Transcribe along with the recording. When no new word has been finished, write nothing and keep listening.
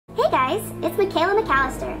guys, it's McKeyla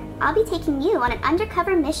McAllister. I'll be taking you on an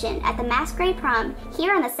undercover mission at the Masquerade Prom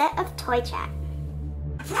here on the set of Toy Chat.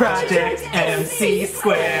 Project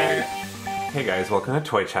MC². Hey guys, welcome to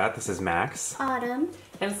Toy Chat. This is Max. Autumn.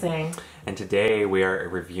 And Sing. And today we are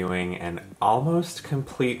reviewing an almost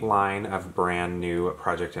complete line of brand new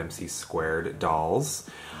Project MC² dolls.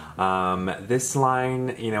 This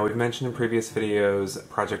line, you know, we've mentioned in previous videos,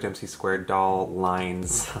 Project MC² doll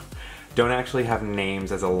lines don't actually have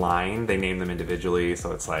names as a line. They name them individually,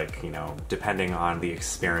 so it's like, you know, depending on the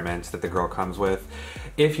experiment that the girl comes with.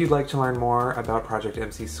 If you'd like to learn more about Project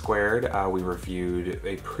MC², we reviewed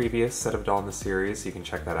a previous set of doll in the series, so you can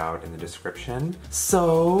check that out in the description.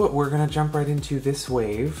 So we're gonna jump right into this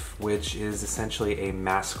wave, which is essentially a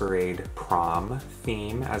Masquerade Prom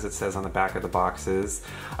theme, as it says on the back of the boxes.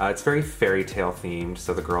 It's very fairy tale themed,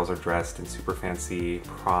 so the girls are dressed in super fancy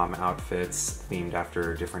prom outfits themed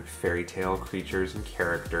after different fairy tale creatures and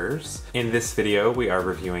characters. In this video, we are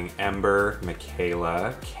reviewing Ember,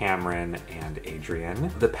 McKeyla, Camryn, and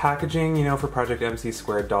Adrienne. The packaging, you know, for Project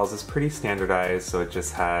MC² dolls is pretty standardized, so it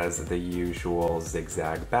just has the usual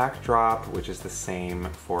zigzag backdrop, which is the same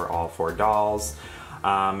for all 4 dolls.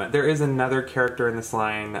 There is another character in this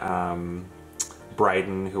line,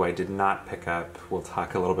 Bryden, who I did not pick up. We'll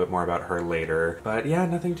talk a little bit more about her later. But yeah,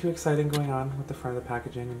 nothing too exciting going on with the front of the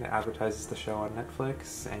packaging. It advertises the show on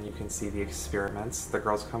Netflix, and you can see the experiments the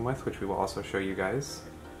girls come with, which we will also show you guys.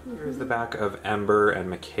 Here's the back of Ember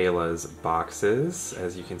and McKeyla's boxes.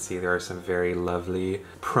 As you can see, there are some very lovely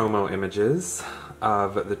promo images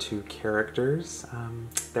of the 2 characters.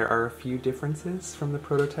 There are a few differences from the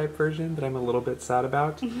prototype version that I'm a little bit sad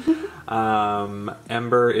about.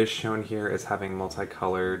 Ember is shown here as having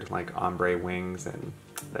multicolored, like, ombre wings, and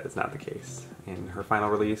that is not the case in her final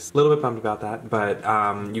release. A little bit bummed about that, but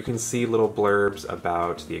you can see little blurbs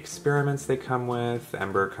about the experiments they come with.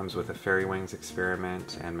 Ember comes with a fairy wings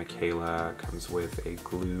experiment, and McKeyla comes with a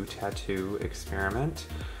glue tattoo experiment.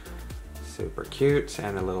 Super cute,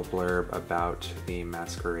 and a little blurb about the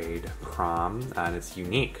Masquerade Prom, and it's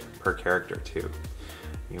unique per character too.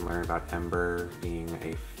 You learn about Ember being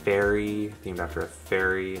a fairy, themed after a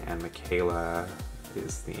fairy, and McKeyla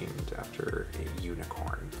is themed after a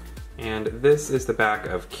unicorn. And this is the back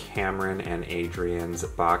of Camryn and Adrienne's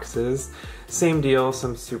boxes. Same deal,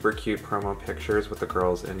 some super cute promo pictures with the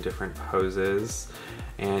girls in different poses.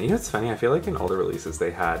 And you know, it's funny, I feel like in older releases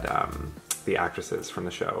they had the actresses from the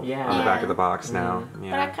show on the back of the box now.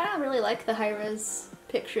 Yeah. But I kind of really like the high-res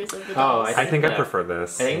pictures of the dolls. I think I prefer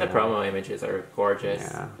this. I think the promo images are gorgeous.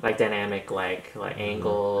 Yeah. Like dynamic, like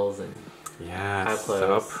angles and yeah,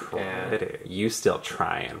 so pretty. You still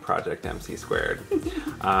try in Project MC².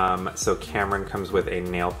 So Camryn comes with a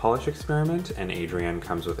nail polish experiment, and Adrienne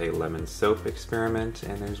comes with a lemon soap experiment,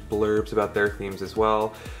 and there's blurbs about their themes as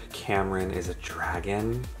well. Camryn is a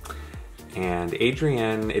dragon, and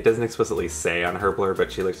Adrienne, it doesn't explicitly say on her blurb,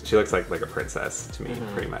 but she looks like a princess to me,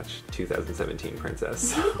 pretty much. 2017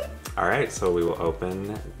 princess. All right, so we will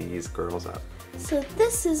open these girls up. So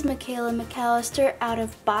this is McKeyla McAllister out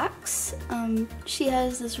of box. She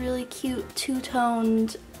has this really cute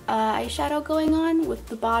two-toned eyeshadow going on, with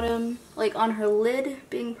the bottom, like on her lid,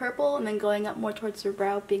 being purple, and then going up more towards her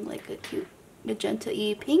brow being like a cute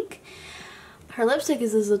magenta-y pink. Her lipstick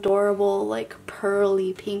is this adorable, like,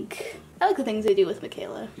 pearly pink. I like the things they do with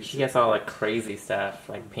McKeyla. she gets all like crazy stuff,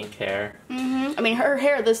 like pink hair. I mean, her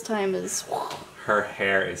hair this time is... Her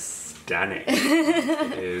hair is stunning.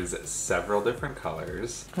 It is several different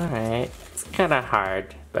colors. Alright, it's kind of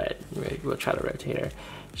hard, but we'll try to rotate her.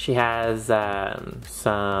 She has her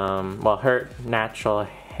natural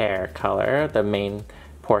hair color, the main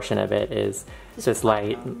portion of it is this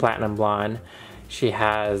light platinum blonde. She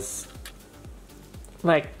has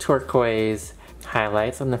like turquoise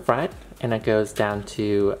highlights on the front, and it goes down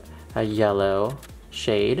to a yellow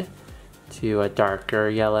shade to a darker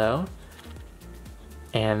yellow,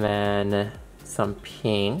 and then some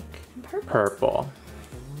pink, purple.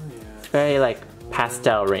 It's very like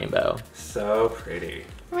pastel rainbow. So pretty.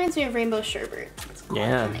 Reminds me of Rainbow Sherbet.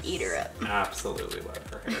 Yeah. I'm gonna eat her up. Absolutely love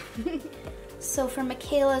her hair. So for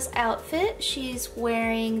McKeyla's outfit, she's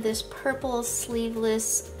wearing this purple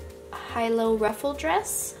sleeveless high-low ruffle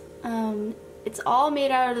dress. It's all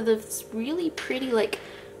made out of this really pretty, like,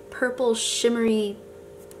 purple shimmery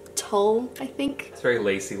tulle, I think. It's very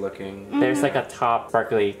lacy looking. There's like a top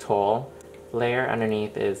sparkly tulle layer.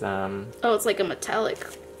 Underneath is Oh, it's like a metallic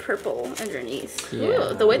purple underneath.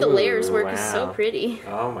 Yeah. Ooh, the way the layers work is so Wow. pretty.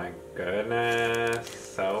 Oh my goodness.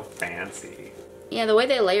 So fancy. Yeah, the way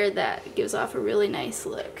they layered that gives off a really nice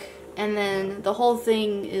look. And then the whole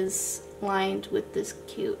thing is lined with this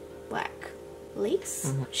cute black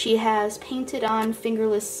lace. She has painted on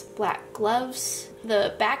fingerless black gloves.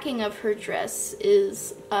 The backing of her dress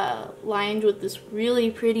is lined with this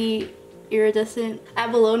really pretty iridescent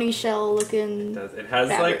abalone shell looking It has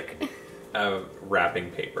fabric. like a wrapping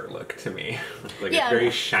paper look to me. Like Yeah. it's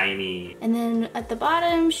very shiny. And then at the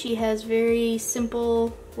bottom she has very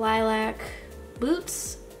simple lilac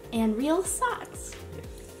boots and real socks,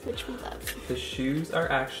 which we love. The shoes are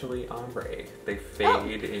actually ombre. They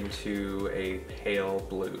fade into a pale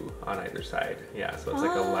blue on either side. Yeah, so it's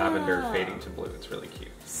like a lavender fading to blue. It's really cute.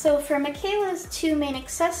 So for McKeyla's two main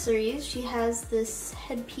accessories, she has this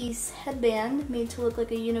headpiece headband made to look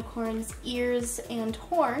like a unicorn's ears and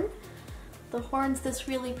horn. The horn's this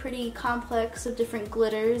really pretty complex of different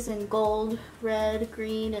glitters in gold, red,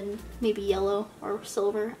 green, and maybe yellow or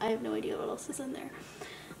silver. I have no idea what else is in there.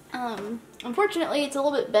 Unfortunately, it's a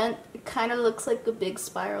little bit bent. It kind of looks like a big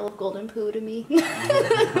spiral of golden poo to me. But,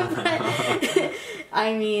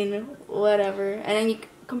 I mean, whatever. And then you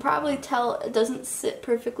can probably tell it doesn't sit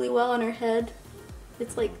perfectly well on her head.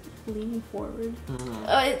 It's like leaning forward.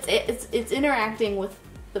 It's interacting with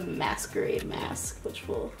the Masquerade mask, which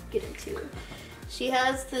we'll get into. She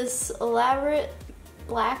has this elaborate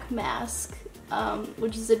black mask,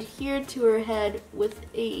 which is adhered to her head with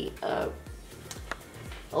a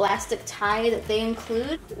elastic tie that they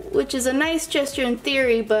include, which is a nice gesture in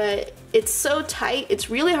theory, but it's so tight, it's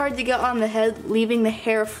really hard to get on the head, leaving the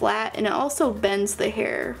hair flat, and it also bends the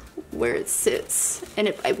hair where it sits, and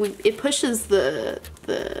it pushes the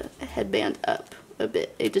headband up a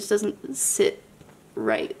bit. It just doesn't sit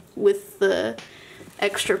right with the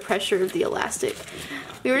extra pressure of the elastic.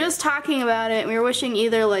 We were just talking about it, and we were wishing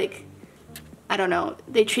either, like, I don't know,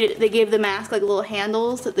 they gave the mask like little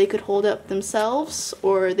handles that they could hold up themselves,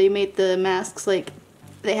 or they made the masks like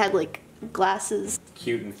they had like glasses.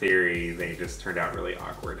 Cute in theory, they just turned out really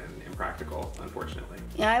awkward and impractical, unfortunately.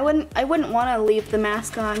 Yeah, I wouldn't want to leave the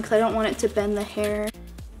mask on because I don't want it to bend the hair.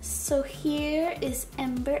 So here is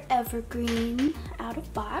Ember Evergreen out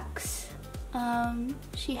of box.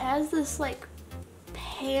 She has this like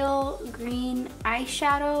pale green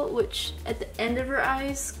eyeshadow, which at the end of her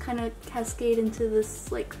eyes kind of cascade into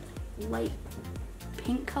this like light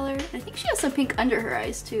pink color. I think she has some pink under her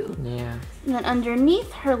eyes too. Yeah. And then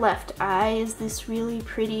underneath her left eye is this really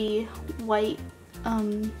pretty white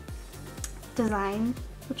design,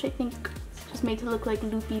 which I think is just made to look like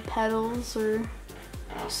loopy petals or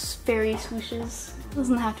fairy swooshes.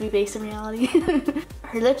 Doesn't have to be based in reality.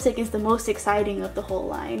 Her lipstick is the most exciting of the whole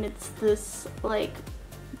line. It's this like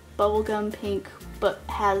bubblegum pink, but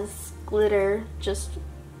has glitter just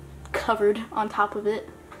covered on top of it.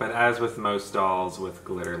 But as with most dolls with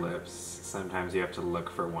glitter lips, sometimes you have to look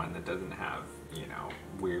for one that doesn't have, you know,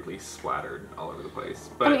 weirdly splattered all over the place.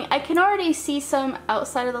 But I mean, I can already see some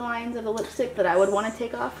outside of the lines of a lipstick that I would want to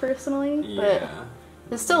take off personally, but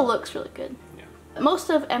it still looks really good. Yeah. Most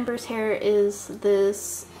of Ember's hair is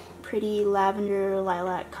this pretty lavender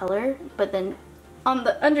lilac color, but then on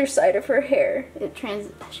the underside of her hair,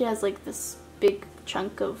 she has like this big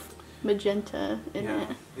chunk of magenta in it.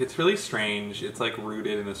 It's really strange. It's like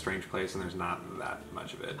rooted in a strange place and there's not that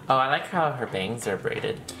much of it. Oh, I like how her bangs are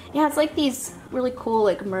braided. Yeah, it's like these really cool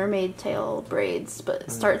like mermaid tail braids, but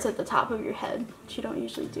it starts at the top of your head, which you don't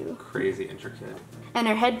usually do. Crazy intricate. And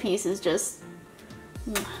her headpiece is just,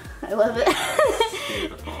 I love it.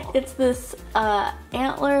 Beautiful. It's this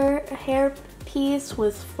antler hair piece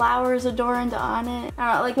with flowers adorned on it. I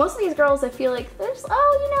don't know, like most of these girls I feel like there's,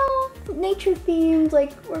 oh, you know, nature themed,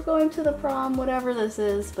 like we're going to the prom, whatever this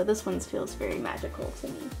is, but this one feels very magical to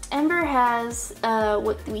me. Ember has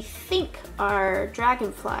what we think are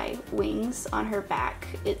dragonfly wings on her back.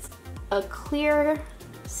 It's a clear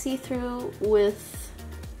see-through with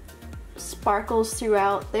sparkles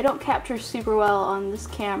throughout. They don't capture super well on this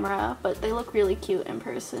camera, but they look really cute in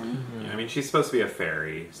person. Yeah, I mean, she's supposed to be a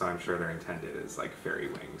fairy, so I'm sure they're intended as like fairy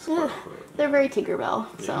wings. Quote, unquote. They're very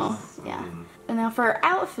Tinkerbell, so yeah. And now for her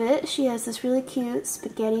outfit, she has this really cute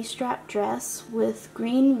spaghetti strap dress with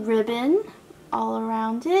green ribbon all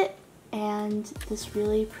around it and this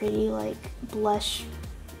really pretty like blush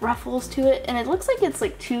ruffles to it, and it looks like it's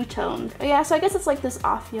like two-toned. Yeah, so I guess it's like this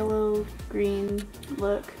off yellow green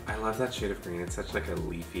look. I love that shade of green. It's such like a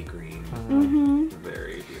leafy green.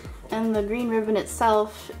 Very beautiful. And the green ribbon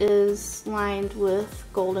itself is lined with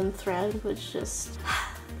golden thread, which just,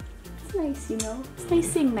 it's nice, you know? It's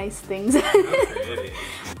nice seeing nice things.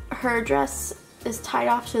 Her dress is tied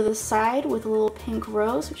off to the side with a little pink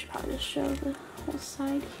rose. We should probably just show the whole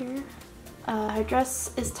side here. Her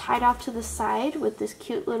dress is tied off to the side with this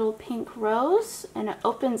cute little pink rose, and it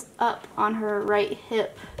opens up on her right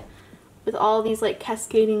hip with all these like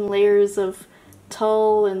cascading layers of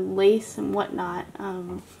tulle and lace and whatnot.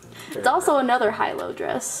 It's also another high-low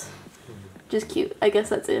dress. Just cute. I guess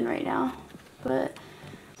that's in right now. But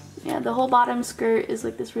yeah, the whole bottom skirt is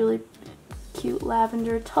like this really cute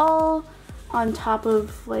lavender tulle on top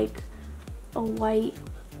of like a white,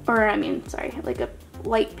 or I mean, sorry, like a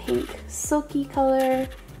light pink silky color.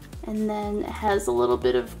 And then it has a little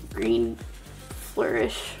bit of green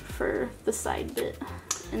flourish for the side bit.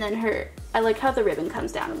 And then I like how the ribbon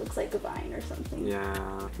comes down and looks like a vine or something.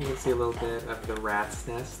 Yeah, you can see a little bit of the rat's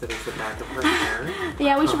nest that is the back of her hair.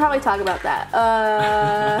 Yeah, we should probably talk about that.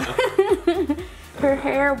 Her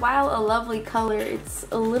hair, while a lovely color, it's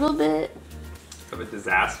a little bit of a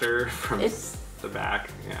disaster from the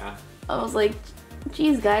back, yeah. I was like,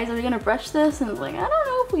 geez guys, are we gonna brush this? And I was like, I don't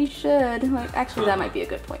know if we should. Like, actually that might be a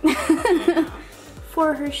good point. Yeah.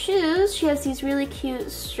 For her shoes, she has these really cute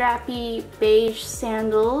strappy beige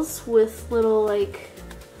sandals with little like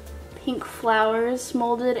pink flowers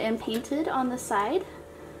molded and painted on the side.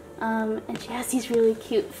 And she has these really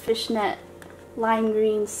cute fishnet lime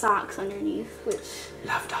green socks underneath, which...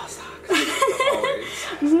 Love doll socks.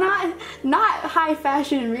 It's not high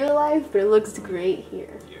fashion in real life, but it looks great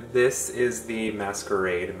here. This is the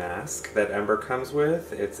Masquerade mask that Ember comes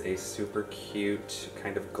with. It's a super cute,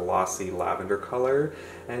 kind of glossy lavender color,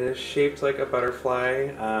 and it is shaped like a butterfly.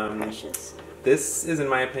 Precious. This is, in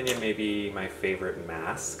my opinion, maybe my favorite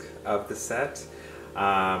mask of the set,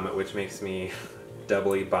 which makes me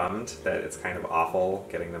doubly bummed that it's kind of awful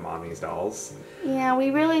getting them on these dolls. Yeah, we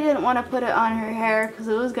really didn't want to put it on her hair because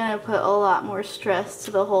it was going to put a lot more stress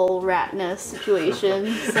to the whole rat nest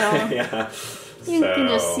situation, so... Yeah. You can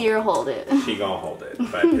just see her hold it. She gonna hold it,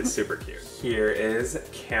 but it's super cute. Here is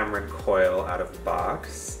Camryn Coyle out of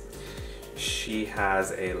box. She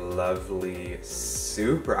has a lovely,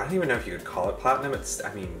 super, I don't even know if you could call it platinum. It's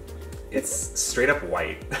straight up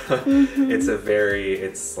white. Mm-hmm.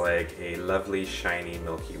 It's like a lovely, shiny,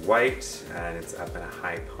 milky white, and it's up in a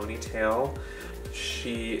high ponytail.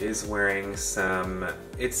 She is wearing it's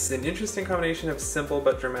an interesting combination of simple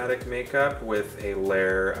but dramatic makeup with a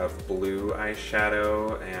layer of blue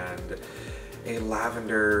eyeshadow and a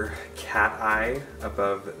lavender cat eye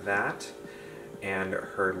above that. And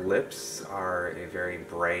her lips are a very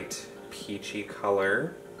bright peachy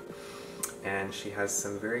color. And she has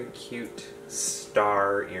some very cute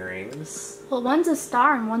star earrings. Well, one's a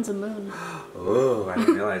star and one's a moon. Oh, I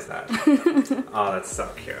didn't realize that. Oh, that's so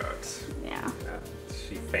cute. Yeah.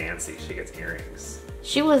 She fancy. She gets earrings.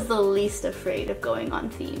 She was the least afraid of going on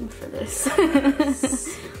theme for this.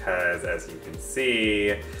 Yes, because as you can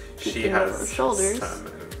see, she has some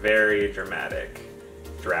very dramatic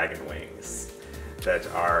dragon wings that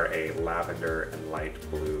are a lavender and light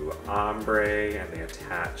blue ombre, and they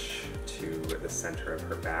attach to the center of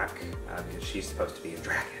her back because she's supposed to be a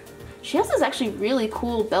dragon. She has this actually really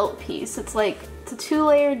cool belt piece. It's like, it's a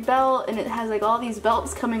 2-layered belt, and it has like all these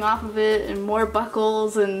belts coming off of it and more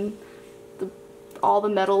buckles, and all the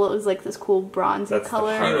metal is like this cool bronzy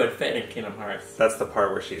color. She would fit in Kingdom Hearts. That's the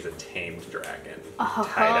part where she's a tamed dragon.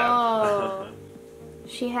 Tied up.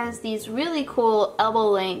 She has these really cool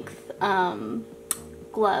elbow-length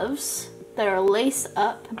gloves that are lace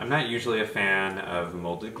up. I'm not usually a fan of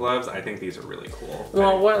molded gloves. I think these are really cool.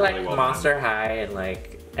 Well, what really Monster High and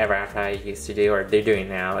like Ever After High used to do, or they're doing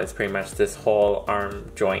now, is pretty much this whole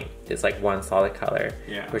arm joint is like one solid color.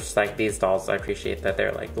 Yeah. Which is like these dolls, I appreciate that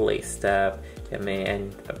they're like laced up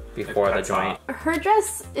and before the joint. Her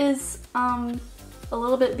dress is a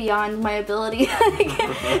little bit beyond my ability.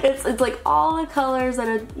 it's like all the colors that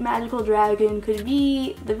a magical dragon could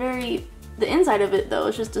be. The inside of it though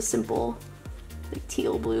is just a simple like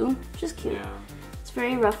teal blue, which is cute. Yeah. It's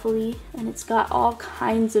very ruffly, and it's got all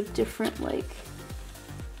kinds of different like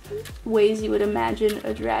ways you would imagine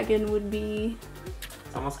a dragon would be.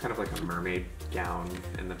 It's almost kind of like a mermaid gown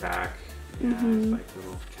in the back. Mm-hmm. Like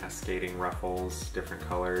little cascading ruffles, different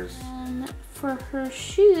colors. And for her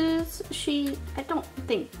shoes, I don't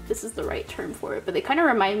think this is the right term for it, but they kind of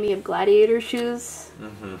remind me of gladiator shoes.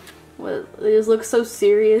 Mm-hmm. They just look so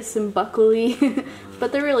serious and buckly,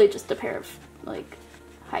 but they're really just a pair of like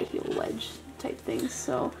high heel wedge type things.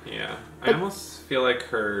 So yeah, I almost feel like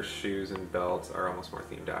her shoes and belts are almost more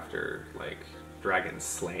themed after like dragon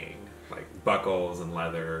slaying, like buckles and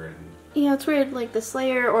leather and. Yeah, it's weird. Like the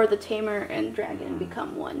Slayer or the Tamer and Dragon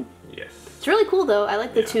become one. Yes. It's really cool though. I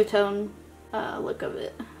like the two-tone look of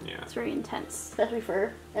it. Yeah. It's very intense, especially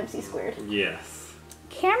for MC². Yes.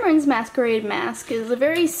 Camryn's Masquerade mask is a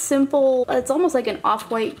very simple, it's almost like an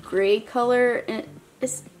off-white gray color, and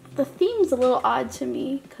it's The theme's a little odd to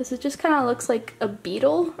me because it just kind of looks like a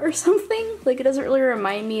beetle or something. Like it doesn't really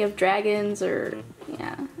remind me of dragons or,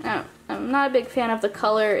 yeah. I'm not a big fan of the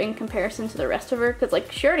color in comparison to the rest of her because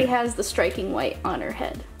like she already has the striking white on her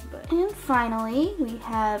head. And finally, we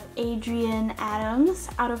have Adrienne Adams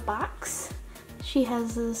out of box. She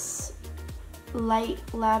has this light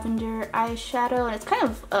lavender eyeshadow and it's kind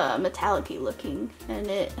of metallic-y looking, and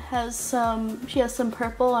it has she has some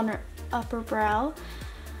purple on her upper brow.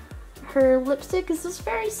 Her lipstick is this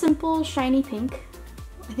very simple shiny pink.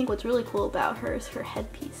 I think what's really cool about her is her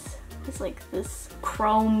headpiece. It's like this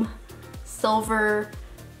chrome silver,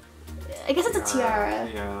 I guess it's a tiara.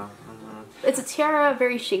 Yeah. It's a tiara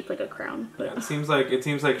very shaped like a crown. But yeah, it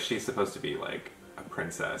seems like she's supposed to be like a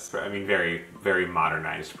princess. I mean, very, very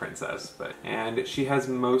modernized princess. And she has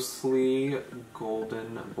mostly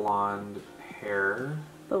golden blonde hair.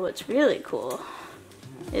 But what's really cool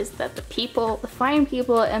is that the fine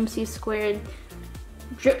people at MC²,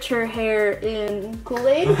 dripped her hair in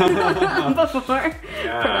Kool-Aid before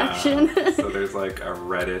production. So there's like a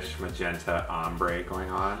reddish magenta ombre going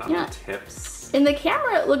on the tips. In the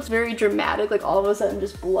camera it looks very dramatic, like all of a sudden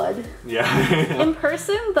just blood. Yeah. In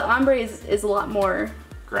person the ombre is a lot more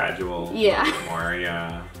gradual. Yeah. A little bit more,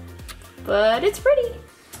 yeah. But it's pretty.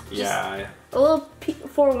 Yeah. A little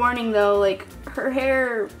forewarning though, like her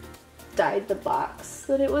hair dyed the box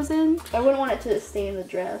that it was in. I wouldn't want it to stay in the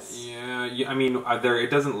dress. Yeah, I mean,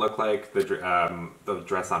 it doesn't look like the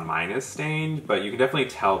dress on mine is stained, but you can definitely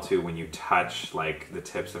tell too when you touch like the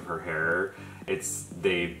tips of her hair.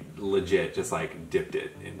 They legit just like dipped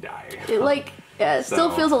it in dye. It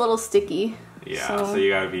still feels a little sticky. Yeah, so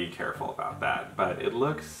you gotta be careful about that, but it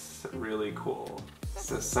looks really cool.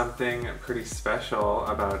 So something pretty special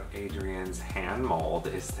about Adrienne's hand mold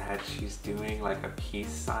is that she's doing like a peace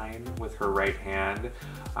sign with her right hand,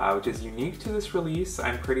 which is unique to this release,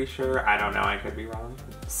 I'm pretty sure. I don't know, I could be wrong.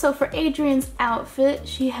 So for Adrienne's outfit,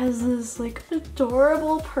 she has this like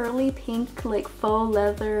adorable pearly pink like faux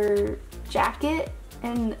leather jacket,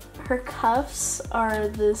 and her cuffs are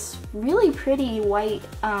this really pretty white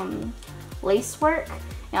lace work.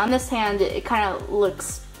 And on this hand, it kind of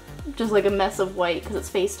looks just like a mess of white because it's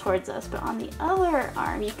faced towards us, but on the other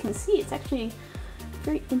arm you can see it's actually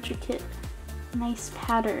very intricate, nice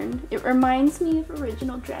pattern. It reminds me of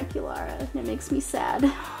original Draculaura and it makes me sad.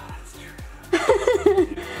 That's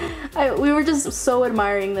true. We were just so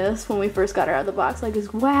admiring this when we first got her out of the box, like,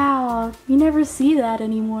 wow, you never see that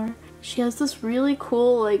anymore. She has this really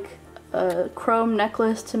cool like chrome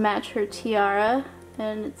necklace to match her tiara,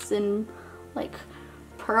 and it's in like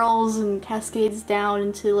pearls and cascades down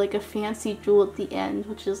into like a fancy jewel at the end,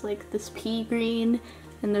 which is like this pea green,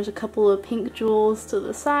 and there's a couple of pink jewels to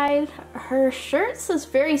the side. Her shirt's this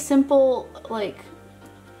very simple like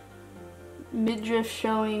midriff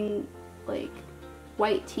showing like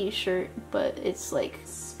white t-shirt, but it's like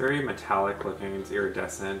it's very metallic looking, it's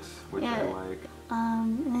iridescent, which I like.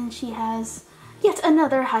 And then she has yet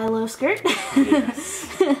another high-low skirt.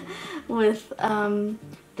 Yes. With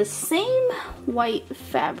the same white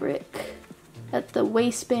fabric at the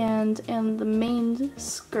waistband and the main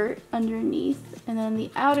skirt underneath, and then the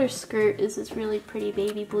outer skirt is this really pretty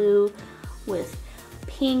baby blue with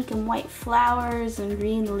pink and white flowers and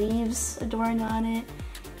green leaves adorned on it,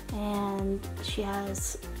 and she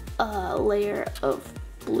has a layer of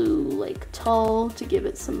blue like tulle to give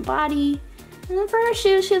it some body. And then for her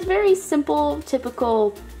shoes, she has very simple,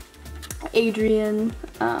 typical Adrienne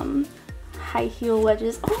high heel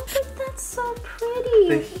wedges. Oh, but that's so pretty.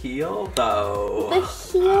 The heel though. The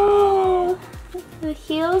heel. The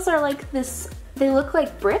heels are like this, they look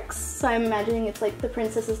like bricks, so I'm imagining it's like the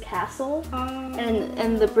princess's castle.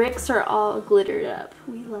 And the bricks are all glittered up.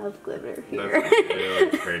 We love glitter here. That's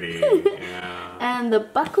really pretty, yeah. And the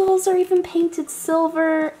buckles are even painted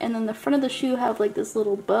silver, and then the front of the shoe have like this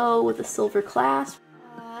little bow with a silver clasp.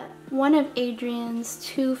 One of Adrienne's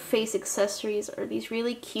two face accessories are these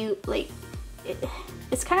really cute, like,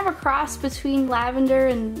 it's kind of a cross between lavender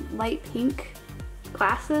and light pink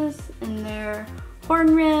glasses, and they're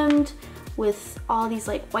horn-rimmed with all these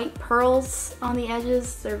like white pearls on the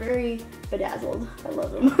edges. They're very bedazzled. I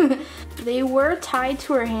love them. They were tied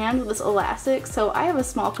to her hand with this elastic, so I have a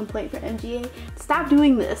small complaint for MGA. Stop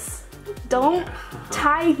doing this. Don't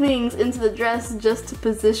tie things into the dress just to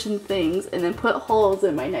position things and then put holes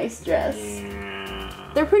in my nice dress.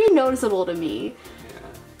 Yeah. They're pretty noticeable to me.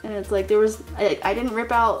 And it's like I didn't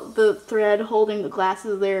rip out the thread holding the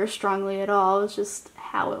glasses there strongly at all. It was just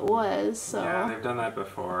how it was, so. Yeah, they've done that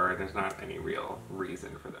before. There's not any real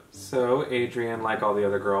reason for them. So Adrienne, like all the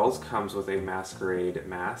other girls, comes with a masquerade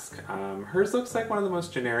mask. Hers looks like one of the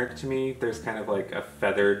most generic to me. There's kind of like a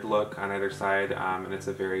feathered look on either side, and it's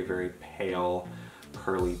a very, very pale,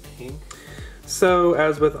 pearly pink. So,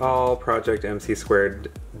 as with all Project MC²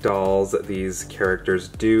 dolls, these characters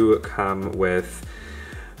do come with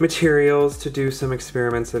materials to do some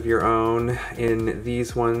experiments of your own. In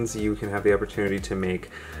these ones, you can have the opportunity to make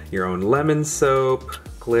your own lemon soap,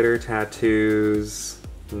 glitter tattoos,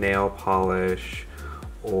 nail polish,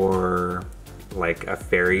 or like a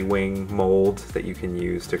fairy wing mold that you can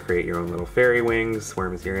use to create your own little fairy wings,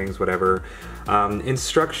 worms, earrings, whatever.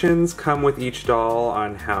 Instructions come with each doll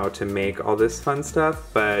on how to make all this fun stuff,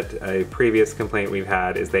 but a previous complaint we've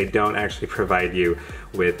had is they don't actually provide you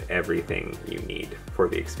with everything you need for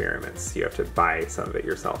the experiments. You have to buy some of it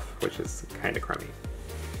yourself, which is kind of crummy.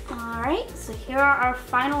 Alright, so here are our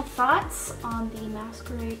final thoughts on the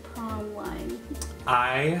Masquerade Prom line.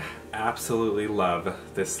 I absolutely love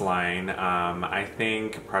this line. I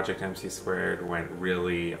think Project MC² went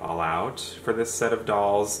really all out for this set of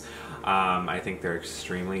dolls. I think they're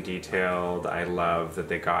extremely detailed. I love that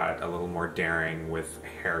they got a little more daring with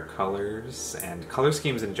hair colors and color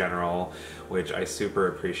schemes in general, which I super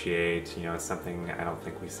appreciate. You know, it's something I don't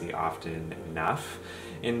think we see often enough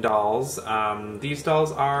in dolls. These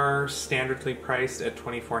dolls are standardly priced at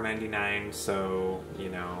 $24.99, so, you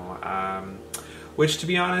know, which to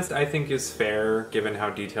be honest I think is fair given how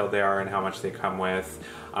detailed they are and how much they come with.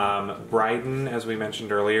 Bryden, as we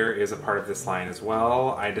mentioned earlier, is a part of this line as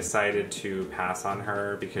well. I decided to pass on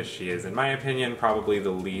her because she is, in my opinion, probably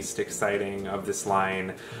the least exciting of this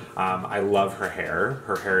line. I love her hair.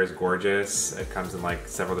 Her hair is gorgeous. It comes in like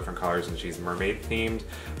several different colors and she's mermaid themed,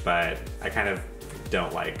 but I kind of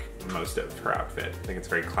don't like most of her outfit. I think it's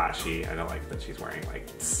very clashy. I don't like that she's wearing like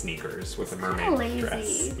sneakers with a mermaid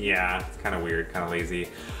dress. Yeah, it's kind of weird, kind of lazy.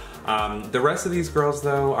 The rest of these girls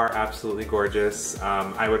though are absolutely gorgeous.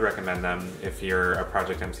 I would recommend them if you're a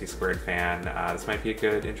Project MC² fan. This might be a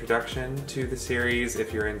good introduction to the series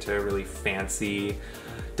if you're into really fancy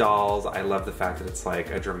dolls. I love the fact that it's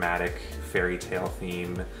like a dramatic fairy tale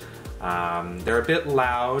theme. They're a bit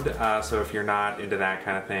loud, so if you're not into that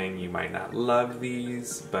kind of thing, you might not love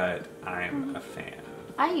these, but I'm a fan.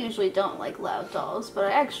 I usually don't like loud dolls, but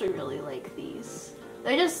I actually really like these.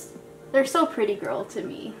 They're so pretty girl to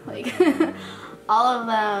me. Like, all of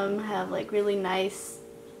them have like really nice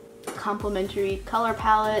complementary color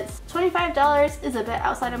palettes. $25 is a bit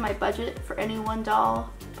outside of my budget for any one doll,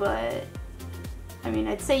 but I mean,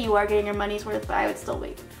 I'd say you are getting your money's worth, but I would still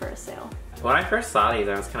wait for a sale. When I first saw these,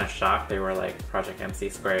 I was kind of shocked they were like Project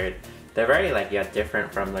MC². They're very like, yeah,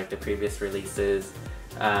 different from like the previous releases.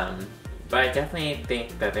 But I definitely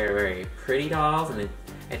think that they're very pretty dolls, and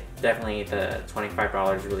it definitely, the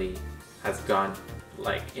 $25 really has gone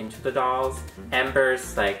like into the dolls.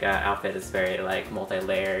 Ember's like outfit is very like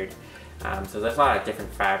multi-layered, so there's a lot of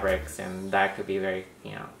different fabrics, and that could be very,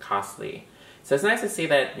 you know, costly. So it's nice to see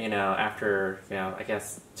that, you know, after, you know, I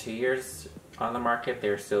guess 2 years on the market,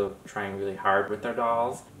 they're still trying really hard with their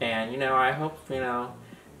dolls. And, you know, I hope, you know,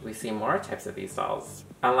 we see more types of these dolls.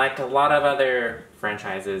 Unlike a lot of other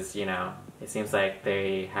franchises, you know, it seems like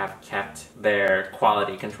they have kept their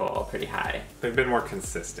quality control pretty high. They've been more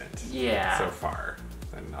consistent so far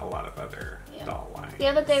than a lot of other doll lines. The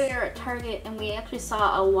other day we were at Target and we actually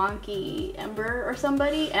saw a wonky Ember or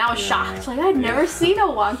somebody, and I was shocked. Like, I'd never seen a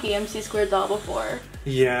wonky MC² doll before.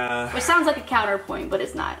 Yeah. Which sounds like a counterpoint, but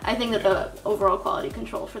it's not. I think that the overall quality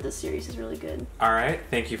control for this series is really good. Alright,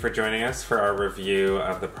 thank you for joining us for our review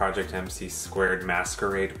of the Project MC²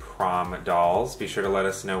 Masquerade Prom dolls. Be sure to let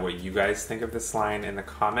us know what you guys think of this line in the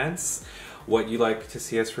comments, what you'd like to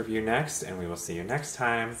see us review next, and we will see you next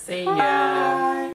time. See ya! Bye.